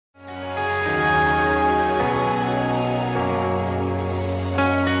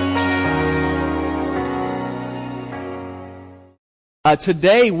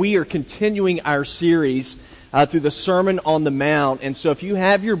Today we are continuing our series through the Sermon on the Mount. And so if you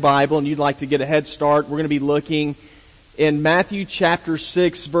have your Bible and you'd like to get a head start, we're going to be looking in Matthew chapter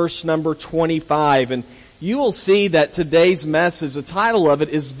 6, verse number 25. And you will see that today's message, the title of it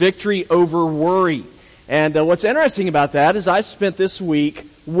is Victory Over Worry. And what's interesting about that is I spent this week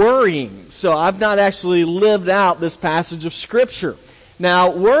worrying. So I've not actually lived out this passage of Scripture.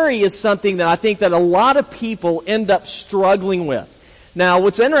 Now, worry is something that I think that a lot of people end up struggling with. Now,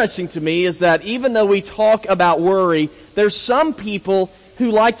 what's interesting to me is that even though we talk about worry, there's some people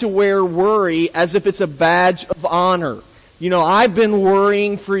who like to wear worry as if it's a badge of honor. You know, I've been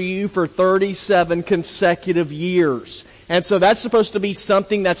worrying for you for 37 consecutive years. And so that's supposed to be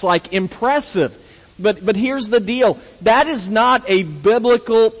something that's like impressive. But here's the deal. That is not a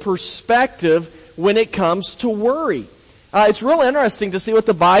biblical perspective when it comes to worry. It's real interesting to see what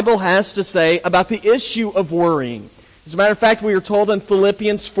the Bible has to say about the issue of worrying. As a matter of fact, we are told in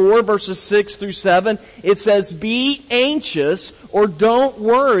Philippians 4 verses 6 through 7, it says, "Be anxious or don't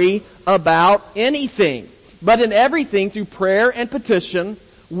worry about anything, but in everything through prayer and petition,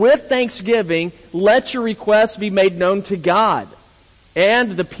 with thanksgiving, let your requests be made known to God.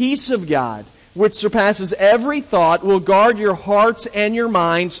 And the peace of God, which surpasses every thought, will guard your hearts and your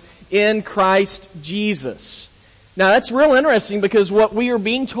minds in Christ Jesus." Now that's real interesting because what we are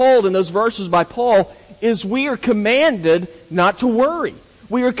being told in those verses by Paul is we are commanded not to worry.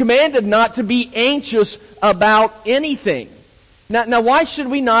 We are commanded not to be anxious about anything. Now why should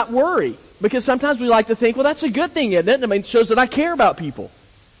we not worry? Because sometimes we like to think, well, that's a good thing, isn't it? I mean, it shows that I care about people.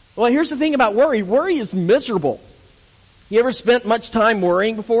 Well, here's the thing about worry. Worry is miserable. You ever spent much time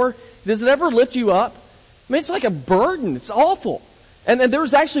worrying before? Does it ever lift you up? I mean, it's like a burden. It's awful. And then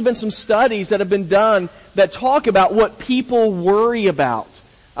there's actually been some studies that have been done that talk about what people worry about.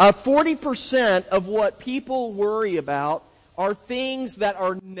 40% of what people worry about are things that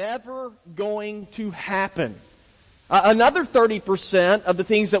are never going to happen. Another 30% of the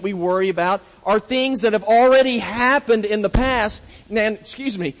things that we worry about are things that have already happened in the past,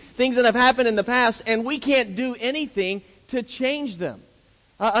 things that have happened in the past, and we can't do anything to change them.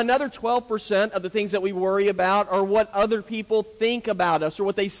 Another 12% of the things that we worry about are what other people think about us or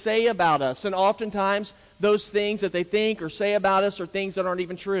what they say about us. And oftentimes, those things that they think or say about us are things that aren't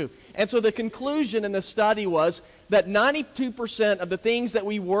even true. And so the conclusion in the study was that 92% of the things that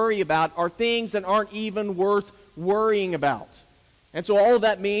we worry about are things that aren't even worth worrying about. And so all of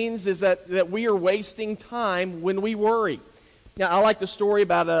that means is that we are wasting time when we worry. Now, I like the story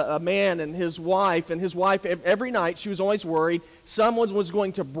about a man and his wife. And his wife, every night, she was always worried someone was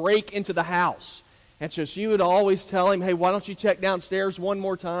going to break into the house. And so she would always tell him, hey, why don't you check downstairs one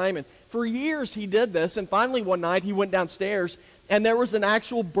more time? And for years he did this. And finally one night he went downstairs and there was an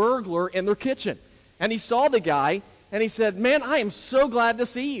actual burglar in their kitchen. And he saw the guy and he said, man, I am so glad to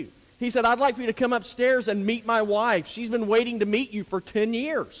see you. He said, I'd like for you to come upstairs and meet my wife. She's been waiting to meet you for 10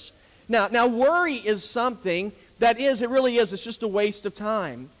 years. Now worry is something it really is. It's just a waste of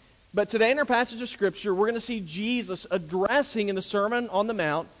time. But today in our passage of Scripture, we're going to see Jesus addressing in the Sermon on the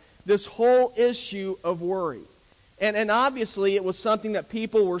Mount this whole issue of worry. And obviously it was something that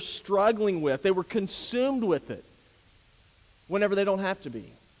people were struggling with. They were consumed with it whenever they don't have to be.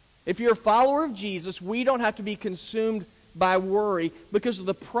 If you're a follower of Jesus, we don't have to be consumed by worry because of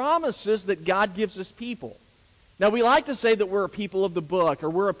the promises that God gives His people. Now we like to say that we're a people of the book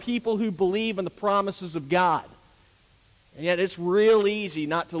or we're a people who believe in the promises of God. And yet it's real easy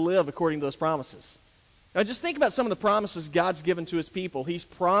not to live according to those promises. Now just think about some of the promises God's given to His people. He's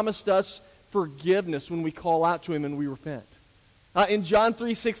promised us forgiveness when we call out to Him and we repent. In John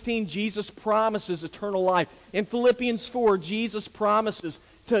 3:16, Jesus promises eternal life. In Philippians 4, Jesus promises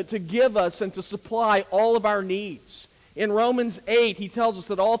to give us and to supply all of our needs. In Romans 8, He tells us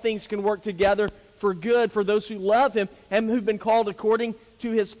that all things can work together for good for those who love Him and who've been called according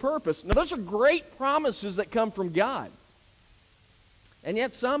to His purpose. Now those are great promises that come from God. And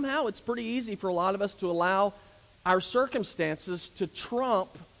yet somehow it's pretty easy for a lot of us to allow our circumstances to trump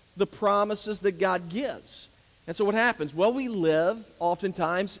the promises that God gives. And so what happens? Well, we live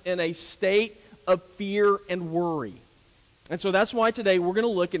oftentimes in a state of fear and worry. And so that's why today we're going to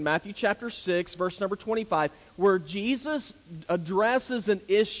look in Matthew chapter 6, verse number 25, where Jesus addresses an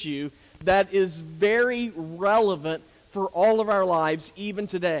issue that is very relevant for all of our lives even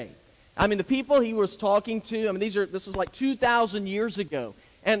today. I mean, the people He was talking to, this is like 2,000 years ago.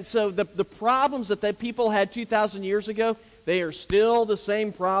 And so the problems that the people had 2,000 years ago, they are still the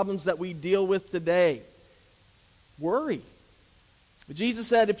same problems that we deal with today. Worry. Jesus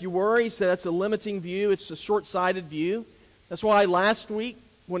said if you worry, He said that's a limiting view. It's a short-sighted view. That's why last week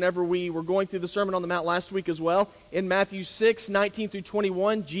whenever we were going through the Sermon on the Mount last week as well. In Matthew 6:19 through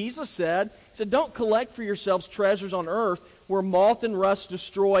 21, Jesus said, "Don't collect for yourselves treasures on earth where moth and rust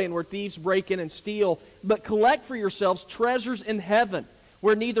destroy and where thieves break in and steal, but collect for yourselves treasures in heaven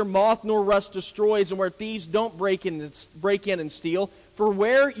where neither moth nor rust destroys and where thieves don't break in and steal. For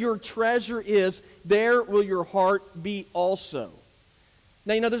where your treasure is, there will your heart be also."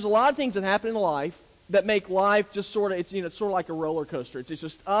 Now, there's a lot of things that happen in life that make life just sort of, it's sort of like a roller coaster. It's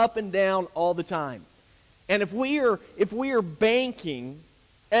just up and down all the time. And if we are banking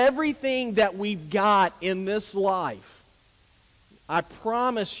everything that we've got in this life, I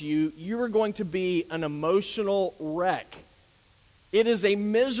promise you, you are going to be an emotional wreck. It is a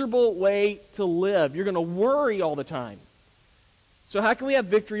miserable way to live. You're going to worry all the time. So how can we have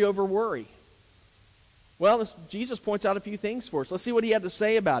victory over worry? Well, Jesus points out a few things for us. Let's see what he had to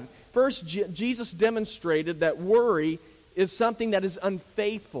say about it. First, Jesus demonstrated that worry is something that is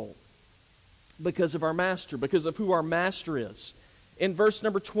unfaithful because of our master, because of who our master is. In verse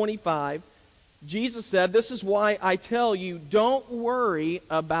number 25, Jesus said, "This is why I tell you, don't worry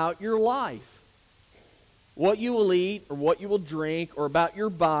about your life, what you will eat or what you will drink, or about your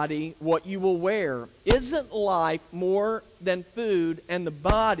body, what you will wear. Isn't life more than food and the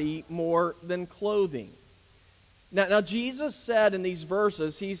body more than clothing?" Now Jesus said in these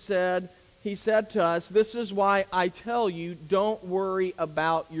verses, he said to us, "This is why I tell you, don't worry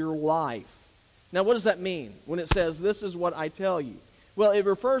about your life." Now what does that mean when it says, "This is what I tell you"? Well, it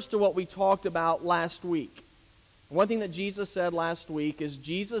refers to what we talked about last week. One thing that Jesus said last week is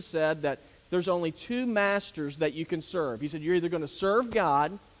Jesus said that there's only two masters that you can serve. He said you're either going to serve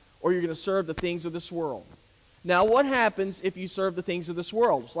God or you're going to serve the things of this world. Now, what happens if you serve the things of this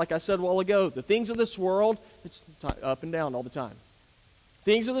world? It's like I said a while ago, the things of this world, it's up and down all the time.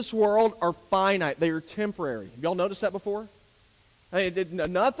 Things of this world are finite. They are temporary. Have y'all noticed that before?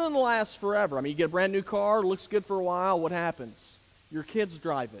 Nothing lasts forever. You get a brand new car, it looks good for a while. What happens? Your kids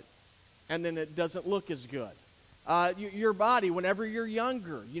drive it, and then it doesn't look as good. Your body, whenever you're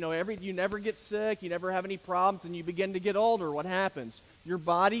younger, you never get sick, you never have any problems, and you begin to get older. What happens? Your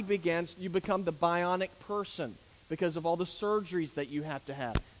body you become the bionic person because of all the surgeries that you have to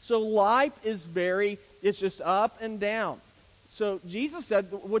have. So life it's just up and down. So Jesus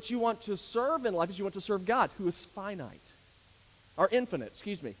said what you want to serve in life is you want to serve God, who is finite, or infinite,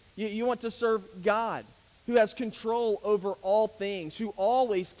 excuse me. You want to serve God, who has control over all things, who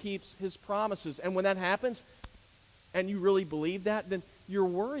always keeps his promises. And when that happens, and you really believe that, then your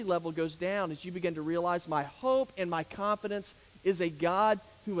worry level goes down as you begin to realize my hope and my confidence is a God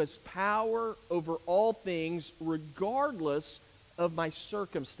who has power over all things regardless of my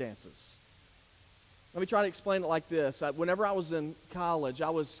circumstances. Let me try to explain it like this. Whenever I was in college, I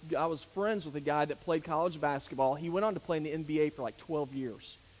was friends with a guy that played college basketball. He went on to play in the NBA for like 12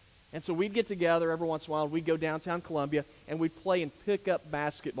 years. And so we'd get together every once in a while. We'd go downtown Columbia, and we'd play and pick up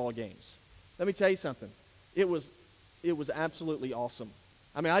basketball games. Let me tell you something. It was absolutely awesome.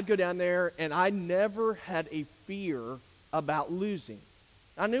 I'd go down there, and I never had a fear about losing.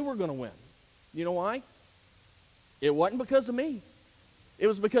 I knew we were going to win. You know why? It wasn't because of me. It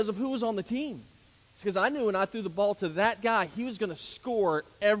was because of who was on the team. It's because I knew when I threw the ball to that guy, he was going to score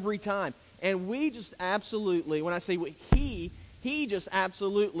every time. And we just absolutely, when I say he just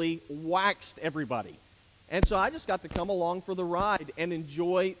absolutely waxed everybody. And so I just got to come along for the ride and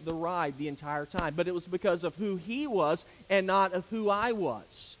enjoy the ride the entire time. But it was because of who he was and not of who I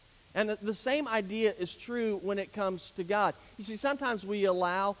was. And the same idea is true when it comes to God. You see, sometimes we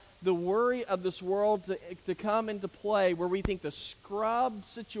allow the worry of this world to come into play where we think the scrub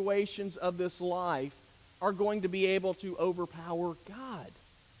situations of this life are going to be able to overpower God.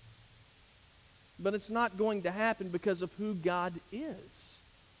 But it's not going to happen because of who God is.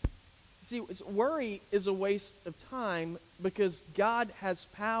 See, worry is a waste of time because God has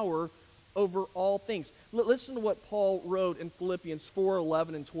power over all things. Listen to what Paul wrote in Philippians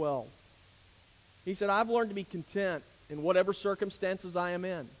 4:11 and 12. He said, "I've learned to be content in whatever circumstances I am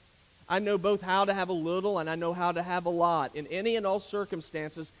in. I know both how to have a little and I know how to have a lot. In any and all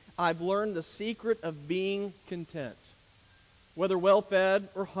circumstances, I've learned the secret of being content. Whether well-fed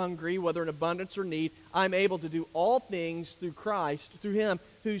or hungry, whether in abundance or need, I'm able to do all things through Christ, through Him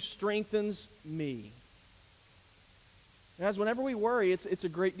who strengthens me." Guys, whenever we worry, it's a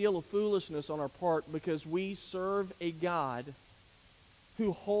great deal of foolishness on our part because we serve a God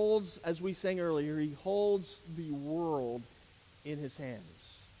who holds, as we sang earlier, He holds the world in His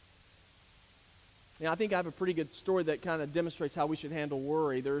hands. Now, I think I have a pretty good story that kind of demonstrates how we should handle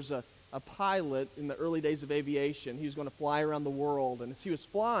worry. There's a pilot in the early days of aviation. He was going to fly around the world, and as he was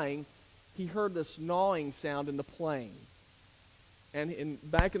flying, he heard this gnawing sound in the plane. And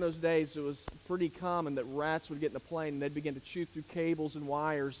back in those days, it was pretty common that rats would get in a plane and they'd begin to chew through cables and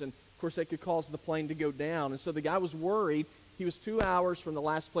wires. And, of course, that could cause the plane to go down. And so the guy was worried. He was 2 hours from the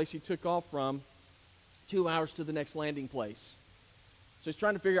last place he took off from, 2 hours to the next landing place. So he's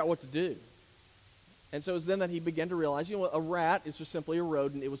trying to figure out what to do. And so it was then that he began to realize, a rat is just simply a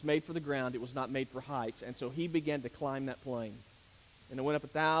rodent. It was made for the ground. It was not made for heights. And so he began to climb that plane. And it went up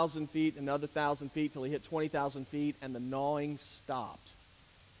 1,000 feet, another 1,000 feet, till he hit 20,000 feet, and the gnawing stopped.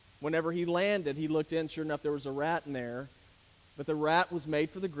 Whenever he landed, he looked in. Sure enough, there was a rat in there. But the rat was made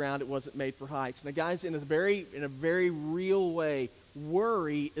for the ground. It wasn't made for heights. And the guys, in a very real way,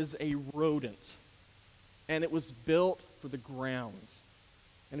 worry is a rodent. And it was built for the ground.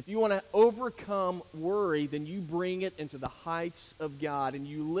 And if you want to overcome worry, then you bring it into the heights of God. And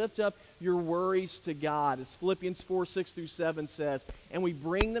you lift up your worries to God, as Philippians 4:6-7 says. And we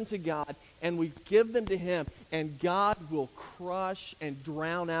bring them to God, and we give them to Him. And God will crush and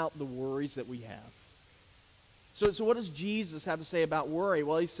drown out the worries that we have. So what does Jesus have to say about worry?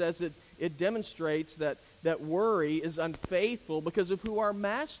 Well, He says that it demonstrates that worry is unfaithful because of who our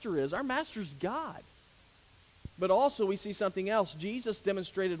master is. Our master's God. But also we see something else. Jesus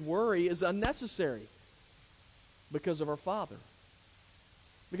demonstrated worry is unnecessary because of our Father.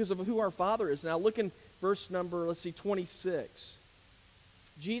 Because of who our Father is. Now look in verse number, 26.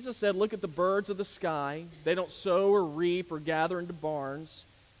 Jesus said, "Look at the birds of the sky. They don't sow or reap or gather into barns,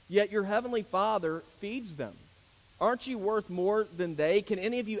 yet your heavenly Father feeds them. Aren't you worth more than they? Can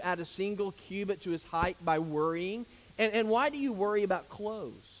any of you add a single cubit to his height by worrying? And why do you worry about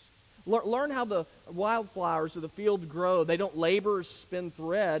clothes? Learn how the wildflowers of the field grow. They don't labor or spin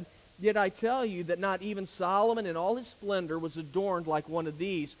thread. Yet I tell you that not even Solomon in all his splendor was adorned like one of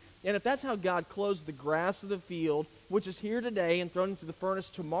these. And if that's how God clothes the grass of the field, which is here today and thrown into the furnace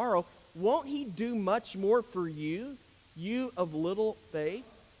tomorrow, won't He do much more for you, you of little faith?"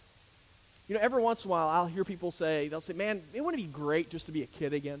 Every once in a while I'll hear people say, they'll say, "Man, it wouldn't it be great just to be a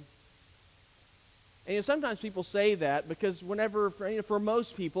kid again?" And sometimes people say that because whenever, for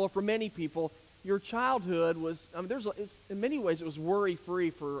most people, or for many people, your childhood was, in many ways, it was worry-free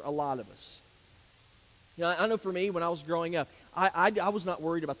for a lot of us. I know for me, when I was growing up, I was not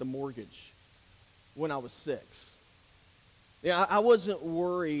worried about the mortgage when I was 6. I wasn't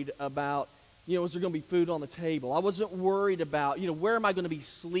worried about, is there going to be food on the table? I wasn't worried about, where am I going to be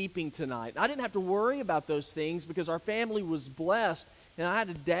sleeping tonight? I didn't have to worry about those things because our family was blessed. And I had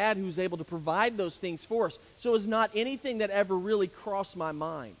a dad who was able to provide those things for us. So it was not anything that ever really crossed my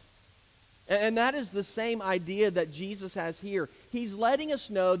mind. And that is the same idea that Jesus has here. He's letting us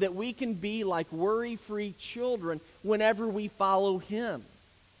know that we can be like worry-free children whenever we follow Him.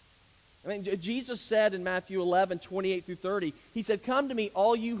 Jesus said in Matthew 11:28-30, He said, "Come to me,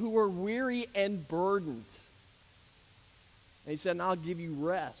 all you who are weary and burdened." And He said, "And I'll give you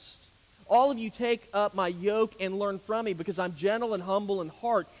rest. All of you take up my yoke and learn from me, because I'm gentle and humble in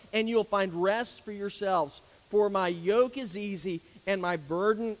heart, and you'll find rest for yourselves. For my yoke is easy and my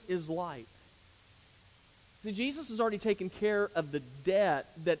burden is light." See, Jesus has already taken care of the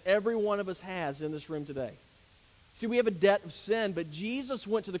debt that every one of us has in this room today. See, we have a debt of sin, but Jesus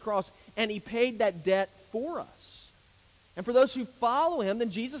went to the cross and He paid that debt for us. And for those who follow Him,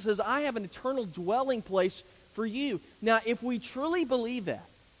 then Jesus says, "I have an eternal dwelling place for you." Now, if we truly believe that,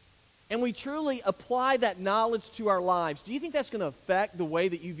 and we truly apply that knowledge to our lives, do you think that's going to affect the way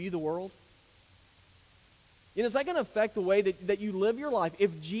that you view the world? Is that going to affect the way that you live your life?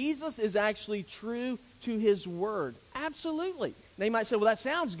 If Jesus is actually true to His Word, absolutely. Now you might say, "Well, that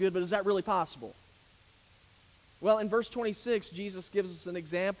sounds good, but is that really possible?" Well, in verse 26, Jesus gives us an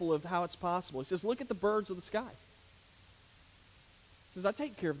example of how it's possible. He says, "Look at the birds of the sky." He says, "I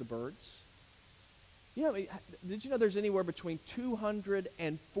take care of the birds." Did you know there's anywhere between 200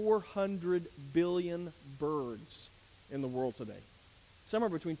 and 400 billion birds in the world today? Somewhere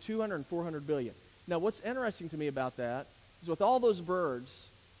between 200 and 400 billion. Now, what's interesting to me about that is with all those birds,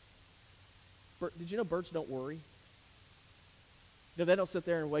 did you know birds don't worry? They don't sit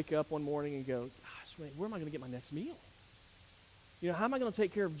there and wake up one morning and go, "Gosh, man, where am I going to get my next meal? How am I going to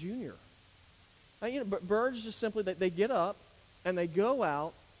take care of Junior?" Birds just simply, they get up and they go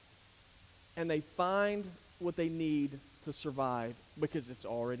out and they find what they need to survive because it's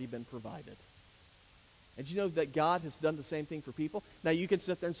already been provided. And you know that God has done the same thing for people? Now you can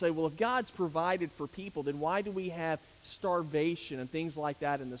sit there and say, "Well, if God's provided for people, then why do we have starvation and things like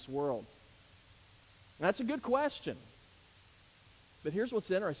that in this world?" And that's a good question. But here's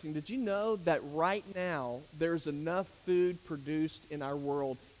what's interesting. Did you know that right now there's enough food produced in our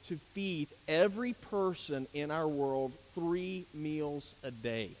world to feed every person in our world 3 meals a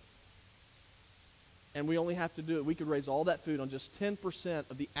day? And we only have to do it. We could raise all that food on just 10%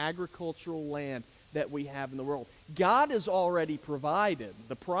 of the agricultural land that we have in the world. God has already provided.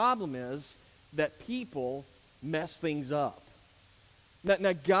 The problem is that people mess things up.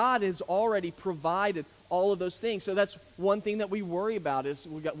 Now God has already provided all of those things. So that's one thing that we worry about is,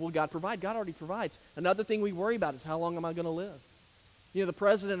 will God provide? God already provides. Another thing we worry about is, how long am I going to live? You know, the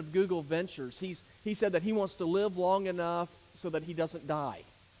president of Google Ventures, he said that he wants to live long enough so that he doesn't die.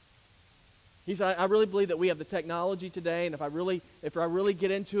 He said, I really believe that we have the technology today, and if I really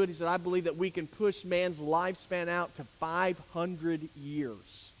get into it, he said, I believe that we can push man's lifespan out to 500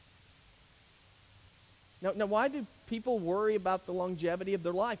 years. Now, why do people worry about the longevity of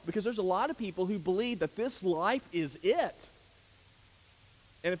their life? Because there's a lot of people who believe that this life is it.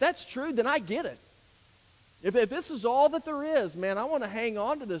 And if that's true, then I get it. If this is all that there is, man, I want to hang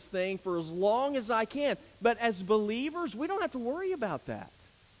on to this thing for as long as I can. But as believers, we don't have to worry about that.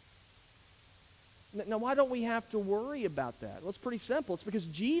 Now, why don't we have to worry about that? Well, it's pretty simple. It's because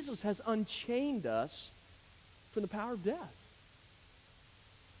Jesus has unchained us from the power of death.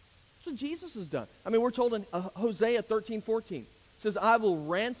 That's what Jesus has done. I mean, we're told in Hosea 13:14, it says, I will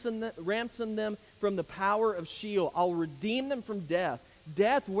ransom them from the power of Sheol. I'll redeem them from death.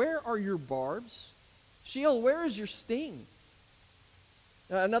 Death, where are your barbs? Sheol, where is your sting?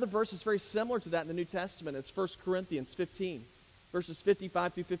 Another verse is very similar to that in the New Testament. It's 1 Corinthians 15. Verses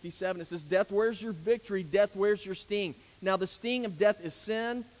 55 through 57, it says, Death, where's your victory? Death, where's your sting? Now the sting of death is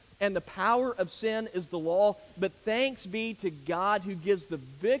sin, and the power of sin is the law. But thanks be to God who gives the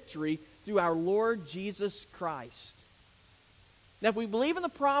victory through our Lord Jesus Christ. Now if we believe in the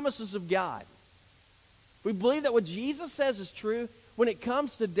promises of God, if we believe that what Jesus says is true, when it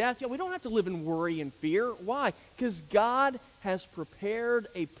comes to death, we don't have to live in worry and fear. Why? Because God has prepared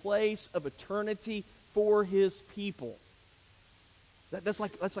a place of eternity for His people. That's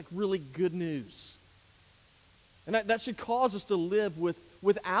like really good news. And that should cause us to live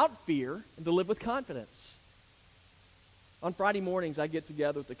without fear and to live with confidence. On Friday mornings, I get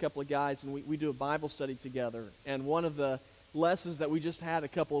together with a couple of guys and we do a Bible study together. And one of the lessons that we just had a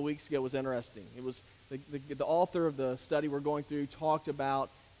couple of weeks ago was interesting. It was the author of the study we're going through talked about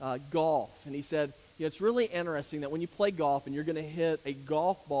golf. And he said, it's really interesting that when you play golf and you're going to hit a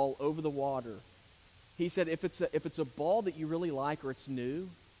golf ball over the water, he said, if it's a ball that you really like or it's new,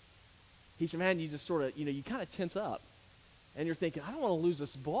 he said, man, you just sort of, you kind of tense up. And you're thinking, I don't want to lose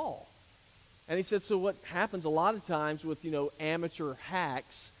this ball. And he said, so what happens a lot of times with, amateur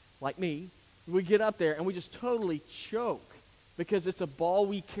hacks like me, we get up there and we just totally choke because it's a ball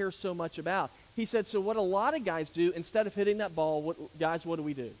we care so much about. He said, so what a lot of guys do, instead of hitting that ball, what do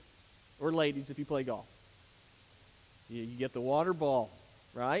we do? Or ladies, if you play golf. You get the water ball,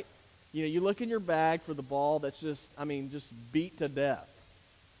 right? You look in your bag for the ball that's just beat to death.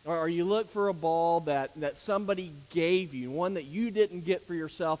 Or you look for a ball that somebody gave you, one that you didn't get for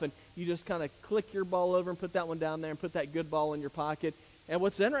yourself, and you just kind of click your ball over and put that one down there and put that good ball in your pocket. And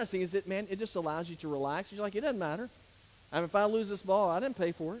what's interesting is it just allows you to relax. You're like, it doesn't matter. If I lose this ball, I didn't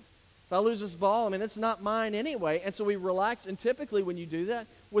pay for it. If I lose this ball, it's not mine anyway. And so we relax, and typically when you do that,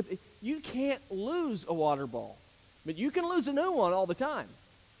 you can't lose a water ball. But you can lose a new one all the time.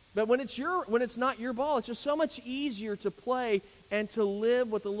 But when it's not your ball, it's just so much easier to play and to live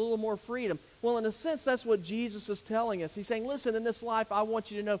with a little more freedom. Well, in a sense, that's what Jesus is telling us. He's saying, listen, in this life, I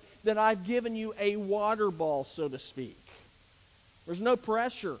want you to know that I've given you a water ball, so to speak. There's no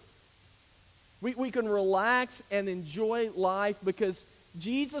pressure. We can relax and enjoy life because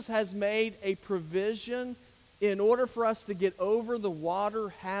Jesus has made a provision in order for us to get over the water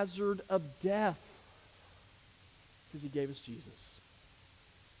hazard of death. Because He gave us Jesus.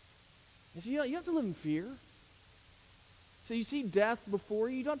 And so you don't have to live in fear. So you see death before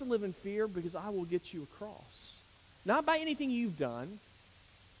you. You don't have to live in fear because I will get you across. Not by anything you've done,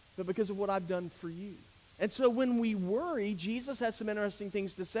 but because of what I've done for you. And so when we worry, Jesus has some interesting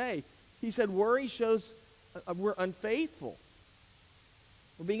things to say. He said worry shows we're unfaithful.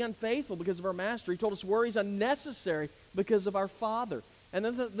 We're being unfaithful because of our master. He told us worry is unnecessary because of our Father. And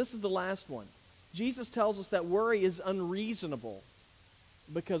then this is the last one. Jesus tells us that worry is unreasonable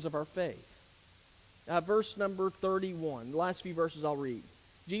because of our faith. Verse number 31, the last few verses I'll read.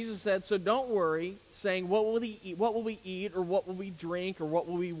 Jesus said, so don't worry, saying, what will we eat, or what will we drink, or what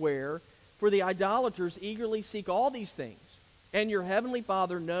will we wear? For the idolaters eagerly seek all these things, and your heavenly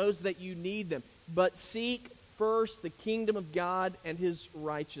Father knows that you need them. But seek first the kingdom of God and His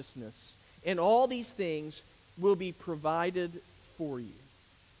righteousness, and all these things will be provided for you.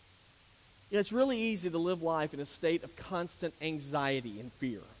 It's really easy to live life in a state of constant anxiety and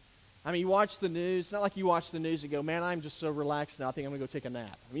fear. I mean, you watch the news. It's not like you watch the news and go, man, I'm just so relaxed now. I think I'm going to go take a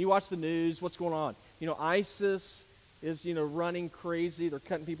nap. I mean, you watch the news. What's going on? ISIS is, running crazy. They're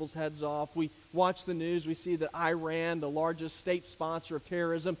cutting people's heads off. We watch the news. We see that Iran, the largest state sponsor of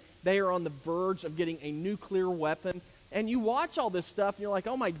terrorism, they are on the verge of getting a nuclear weapon. And you watch all this stuff, and you're like,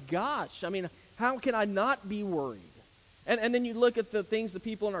 oh, my gosh. I mean, how can I not be worried? And then you look at the things the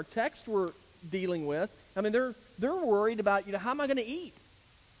people in our text were dealing with. I mean, they're worried about, how am I going to eat?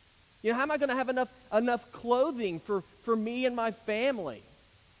 How am I going to have enough clothing for me and my family?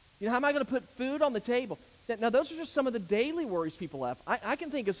 How am I going to put food on the table? Now, those are just some of the daily worries people have. I can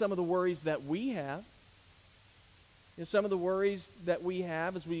think of some of the worries that we have. Some of the worries that we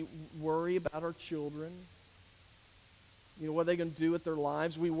have as we worry about our children. What are they going to do with their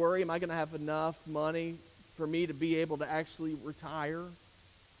lives? We worry, am I going to have enough money for me to be able to actually retire?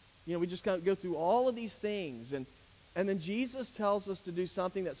 We just kind of go through all of these things. And then Jesus tells us to do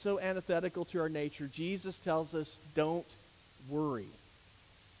something that's so antithetical to our nature. Jesus tells us, don't worry.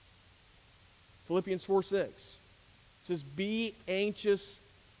 Philippians 4:6 says, be anxious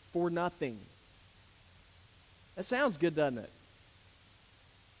for nothing. That sounds good, doesn't it?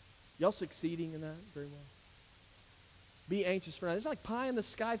 Y'all succeeding in that very well? Be anxious for nothing. It's like pie in the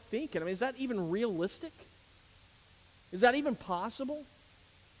sky thinking. I mean, is that even realistic? Is that even possible?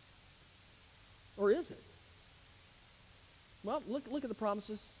 Or is it? Well, look at the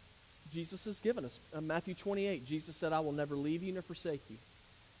promises Jesus has given us. Matthew 28, Jesus said, I will never leave you nor forsake you.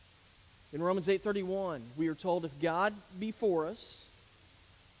 In Romans 8:31, we are told, if God be for us,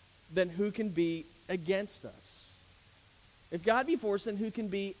 then who can be against us? If God be for us, then who can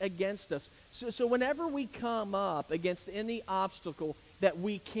be against us? So whenever we come up against any obstacle that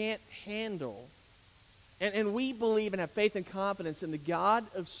we can't handle, and we believe and have faith and confidence in the God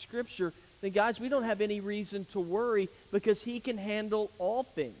of Scripture, then guys, we don't have any reason to worry because He can handle all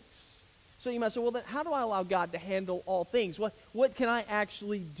things. So you might say, well, then how do I allow God to handle all things? What can I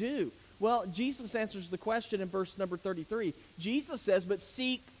actually do? Well, Jesus answers the question in verse number 33. Jesus says, but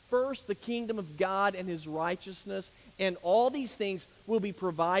seek first the kingdom of God and His righteousness, and all these things will be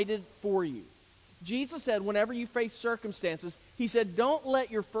provided for you. Jesus said, whenever you face circumstances, He said, don't let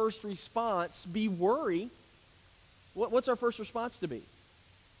your first response be worry. What's our first response to be?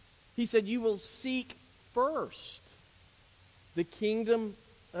 He said, you will seek first the kingdom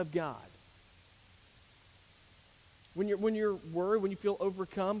of God. When you're worried, when you feel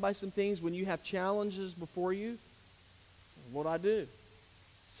overcome by some things, when you have challenges before you, what do I do?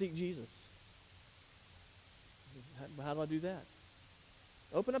 Seek Jesus. How do I do that?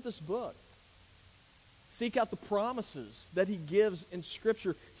 Open up this book. Seek out the promises that He gives in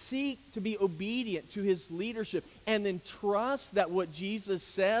Scripture. Seek to be obedient to His leadership. And then trust that what Jesus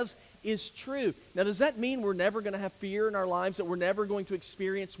says is true. Now, does that mean we're never going to have fear in our lives, that we're never going to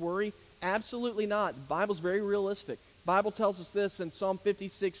experience worry? Absolutely not. The Bible's very realistic. The Bible tells us this in Psalm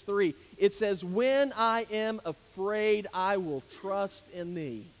 56:3. It says, when I am afraid, I will trust in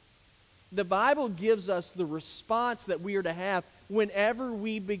Thee. The Bible gives us the response that we are to have whenever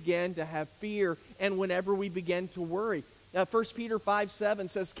we begin to have fear and whenever we begin to worry. Now, 1 Peter 5:7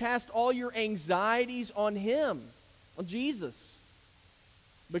 says, cast all your anxieties on Him, on Jesus,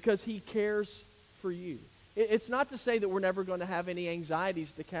 because He cares for you. It's not to say that we're never going to have any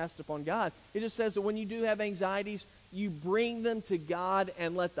anxieties to cast upon God. It just says that when you do have anxieties, you bring them to God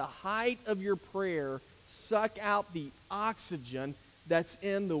and let the height of your prayer suck out the oxygen that's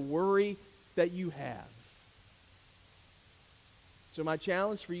in the worry that you have. So my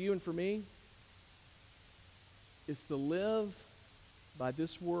challenge for you and for me is to live by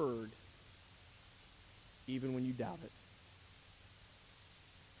this word even when you doubt it.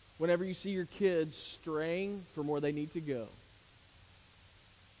 Whenever you see your kids straying from where they need to go,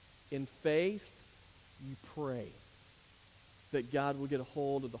 in faith, you pray that God will get a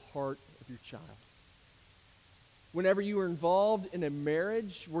hold of the heart of your child. Whenever you are involved in a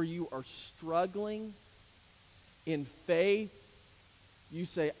marriage where you are struggling, in faith, you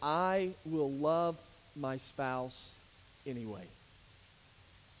say, I will love my spouse anyway.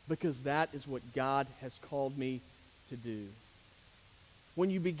 Because that is what God has called me to do. When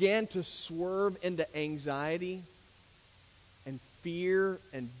you begin to swerve into anxiety and fear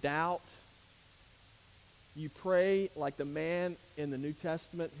and doubt, you pray like the man in the New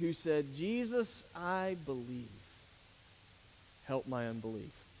Testament who said, Jesus, I believe. Help my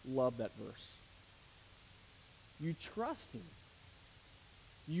unbelief. Love that verse. You trust Him.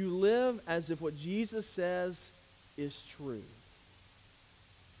 You live as if what Jesus says is true.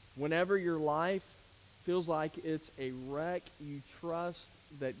 Whenever your life feels like it's a wreck, you trust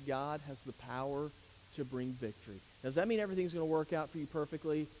that God has the power to bring victory. Does that mean everything's going to work out for you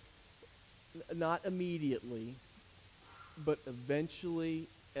perfectly? Not immediately, but eventually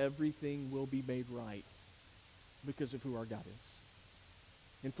everything will be made right because of who our God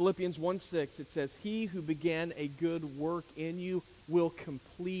is. In Philippians 1:6, it says, "He who began a good work in you will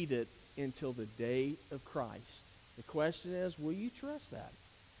complete it until the day of Christ." The question is, will you trust that?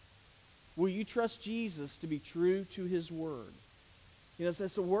 Will you trust Jesus to be true to His Word? You know,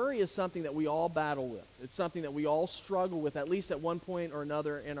 so worry is something that we all battle with. It's something that we all struggle with, at least at one point or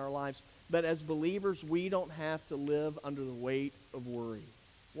another in our lives. But as believers, we don't have to live under the weight of worry.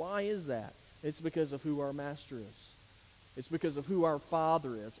 Why is that? It's because of who our Master is. It's because of who our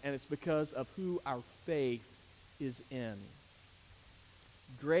Father is. And it's because of who our faith is in.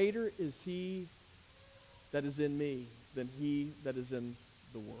 Greater is He that is in me than he that is in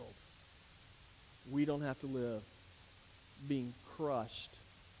the world. We don't have to live being crushed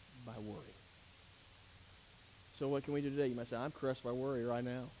by worry. So what can we do today? You might say, I'm crushed by worry right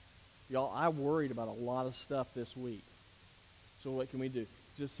now. Y'all, I worried about a lot of stuff this week. So what can we do?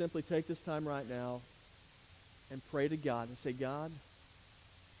 Just simply take this time right now and pray to God and say, God,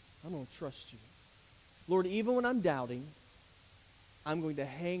 I'm going to trust you. Lord, even when I'm doubting, I'm going to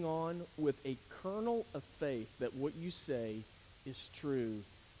hang on with a kernel of faith that what you say is true,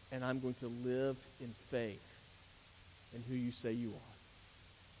 and I'm going to live in faith in who you say you are.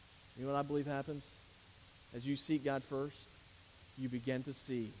 You know what I believe happens? As you seek God first, you begin to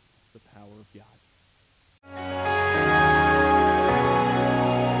see the power of God.